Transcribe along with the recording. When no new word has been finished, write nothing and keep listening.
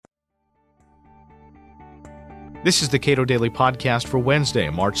This is the Cato Daily Podcast for Wednesday,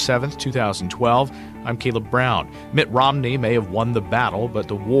 March 7th, 2012. I'm Caleb Brown. Mitt Romney may have won the battle, but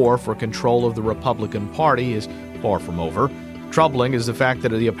the war for control of the Republican Party is far from over. Troubling is the fact that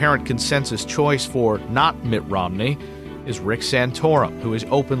the apparent consensus choice for not Mitt Romney is Rick Santorum, who is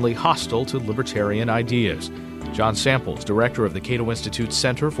openly hostile to libertarian ideas. John Samples, director of the Cato Institute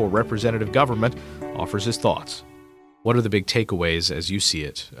Center for Representative Government, offers his thoughts. What are the big takeaways, as you see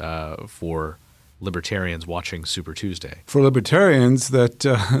it, for libertarians watching Super Tuesday? For libertarians, that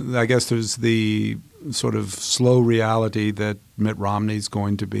I guess there's the sort of slow reality that Mitt Romney is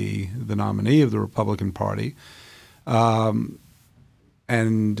going to be the nominee of the Republican Party. And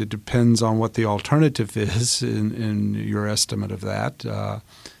it depends on what the alternative is in your estimate of that.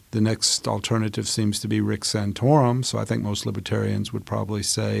 The next alternative seems to be Rick Santorum. So I think most libertarians would probably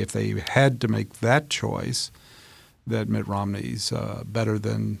say if they had to make that choice, that Mitt Romney's better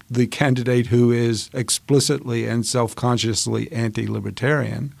than the candidate who is explicitly and self-consciously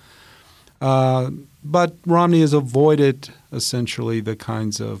anti-libertarian. But Romney has avoided essentially the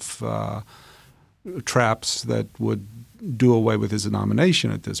kinds of traps that would do away with his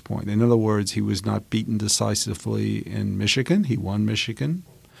nomination at this point. In other words, he was not beaten decisively in Michigan. He won Michigan,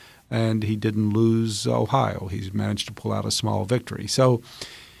 and he didn't lose Ohio. He's managed to pull out a small victory. So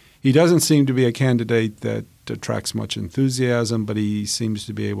he doesn't seem to be a candidate that attracts much enthusiasm, but he seems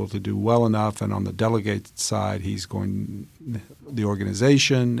to be able to do well enough. And on the delegate side, he's going the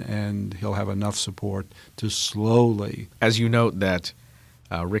organization, and he'll have enough support to slowly. As you note that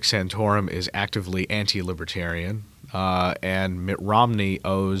Rick Santorum is actively anti-libertarian, and Mitt Romney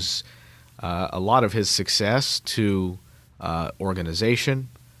owes a lot of his success to organization,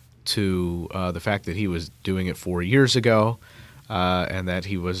 to the fact that he was doing it 4 years ago, and that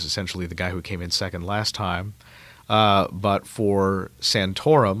he was essentially the guy who came in second last time. But for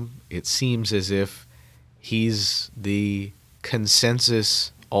Santorum, it seems as if he's the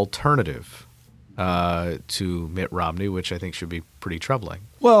consensus alternative to Mitt Romney, which I think should be pretty troubling.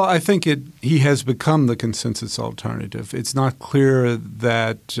 Well, I think he has become the consensus alternative. It's not clear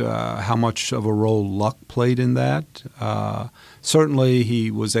that how much of a role luck played in that. Certainly, he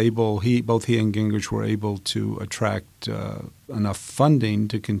was able. Both he and Gingrich were able to attract enough funding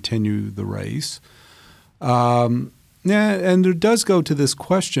to continue the race. And it does go to this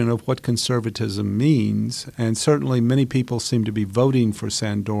question of what conservatism means, and certainly many people seem to be voting for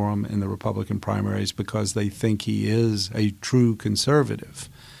Santorum in the Republican primaries because they think he is a true conservative.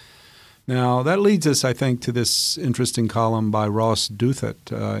 Now, that leads us, I think, to this interesting column by Ross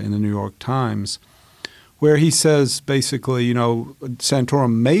Douthat in the New York Times, where he says basically,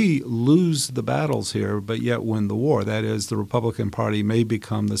 Santorum may lose the battles here, but yet win the war. That is, the Republican Party may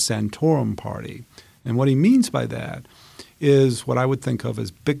become the Santorum Party. And what he means by that is what I would think of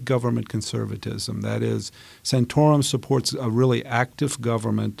as big government conservatism. That is, Santorum supports a really active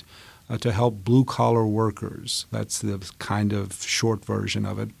government to help blue-collar workers. That's the kind of short version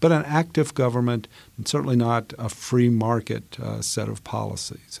of it. But an active government, and certainly not a free market set of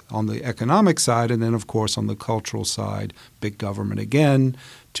policies. On the economic side, and then, of course, on the cultural side, big government again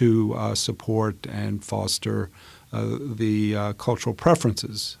to support and foster the cultural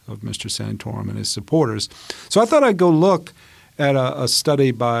preferences of Mr. Santorum and his supporters. So I thought I'd go look at a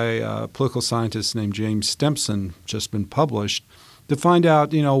study by a political scientist named James Stimson, just been published, to find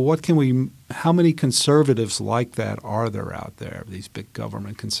out, how many conservatives like that are there out there, these big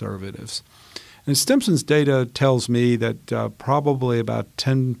government conservatives. And Stimson's data tells me that probably about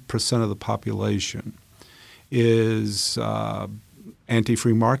 10% of the population is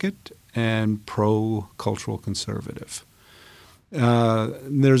anti-free market and pro-cultural conservative.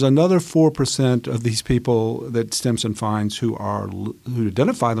 There's another 4% of these people that Stimson finds who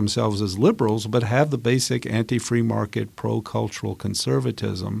identify themselves as liberals but have the basic anti-free market, pro-cultural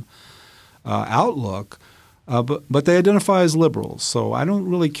conservatism outlook, but they identify as liberals. So I don't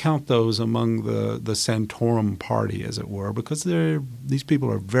really count those among the Santorum party, as it were, because these people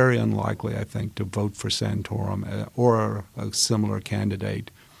are very unlikely, I think, to vote for Santorum or a similar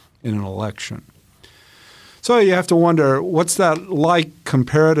candidate in an election. So you have to wonder, what's that like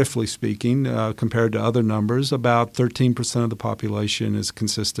comparatively speaking, compared to other numbers? About 13% of the population is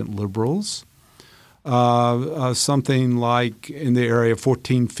consistent liberals. Something like in the area of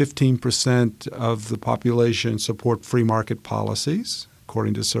 15% of the population support free market policies,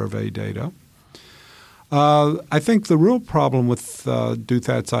 according to survey data. I think the real problem with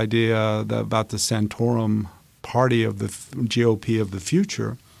Douthat's idea about the Santorum party of the GOP of the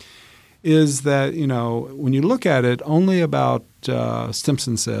future is that, when you look at it, only about,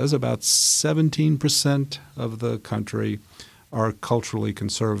 Stimson says, about 17% of the country are culturally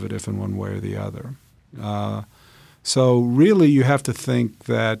conservative in one way or the other. So really you have to think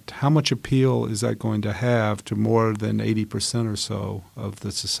that how much appeal is that going to have to more than 80% or so of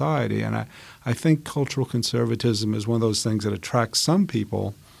the society? And I think cultural conservatism is one of those things that attracts some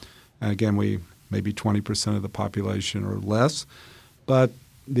people. And again, maybe 20% of the population or less. But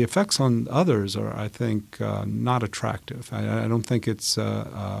the effects on others are, I think, not attractive. I don't think it's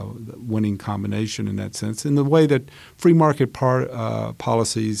a winning combination in that sense. In the way that free market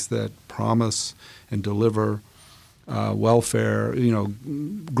policies that promise and deliver welfare,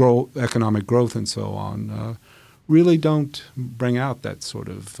 economic growth and so on, really don't bring out that sort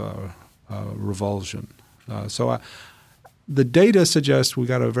of revulsion. The data suggests we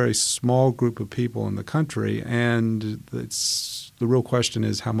got a very small group of people in the country, and the real question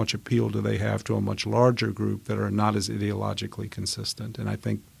is how much appeal do they have to a much larger group that are not as ideologically consistent? And I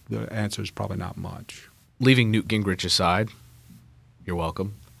think the answer is probably not much. Leaving Newt Gingrich aside, you're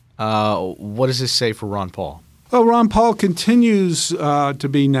welcome. What does this say for Ron Paul? Well, Ron Paul continues to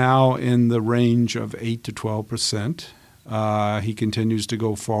be now in the range of 8 to 12%. He continues to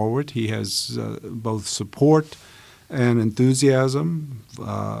go forward. He has both support and enthusiasm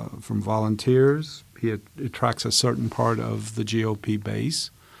from volunteers. He attracts a certain part of the GOP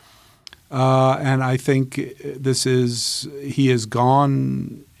base. And I think he has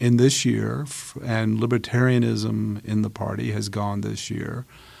gone in this year, and libertarianism in the party has gone this year,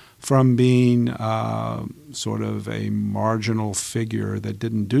 from being sort of a marginal figure that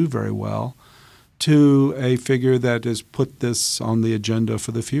didn't do very well to a figure that has put this on the agenda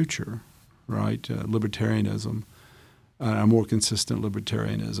for the future, right? Libertarianism, a more consistent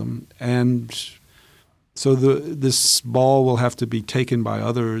libertarianism. And so this ball will have to be taken by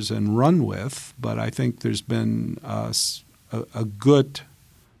others and run with, but I think there's been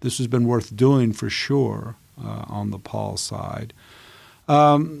this has been worth doing for sure on the Paul side.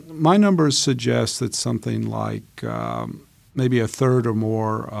 My numbers suggest that something like maybe a third or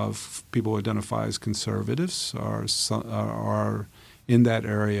more of people who identify as conservatives are in that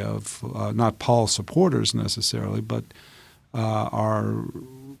area of not Paul supporters necessarily, but are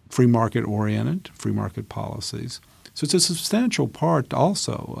free market oriented, free market policies. So it's a substantial part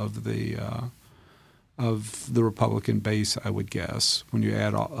also of the Republican base, I would guess, when you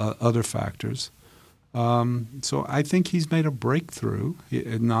add other factors. So I think he's made a breakthrough,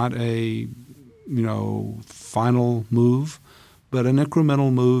 not a final move, but an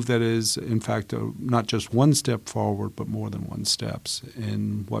incremental move that is, in fact, not just one step forward, but more than one steps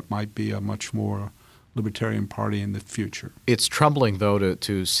in what might be a much more libertarian party in the future. It's troubling, though,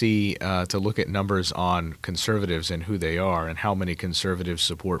 to see to look at numbers on conservatives and who they are and how many conservatives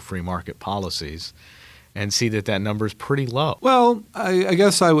support free market policies, and see that number is pretty low. Well, I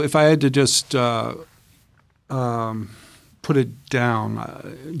guess if I had to just put it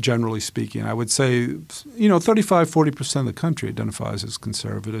down, generally speaking, I would say, 35-40% of the country identifies as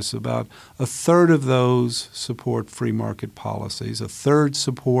conservatives. About a third of those support free market policies. A third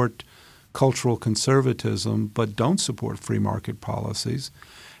support cultural conservatism but don't support free market policies.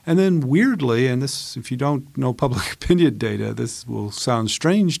 And then weirdly, and this, if you don't know public opinion data, this will sound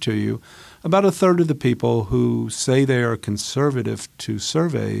strange to you, about a third of the people who say they are conservative to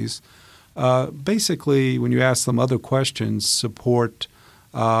surveys basically, when you ask them other questions, support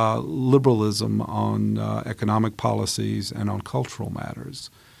liberalism on economic policies and on cultural matters.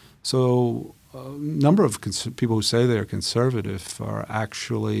 So a number of people who say they're conservative are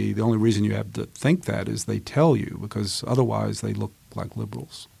actually, the only reason you have to think that is they tell you, because otherwise they look like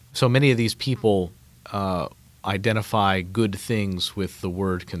liberals. So many of these people identify good things with the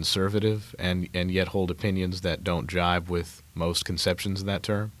word conservative and yet hold opinions that don't jive with most conceptions of that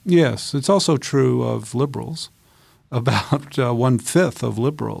term? Yes. It's also true of liberals. About one-fifth of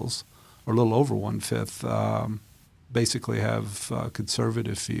liberals, or a little over one-fifth, basically have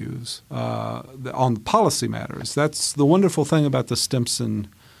conservative views on policy matters. That's the wonderful thing about the Stimson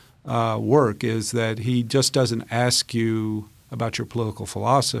work, is that he just doesn't ask you about your political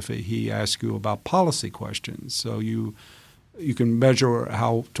philosophy. He asks you about policy questions. So you can measure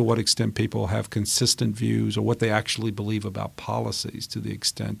to what extent people have consistent views or what they actually believe about policies, to the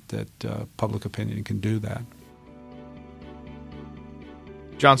extent that public opinion can do that.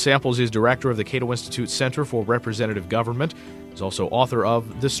 John Samples is director of the Cato Institute Center for Representative Government. He's also author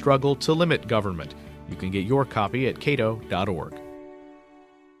of The Struggle to Limit Government. You can get your copy at cato.org.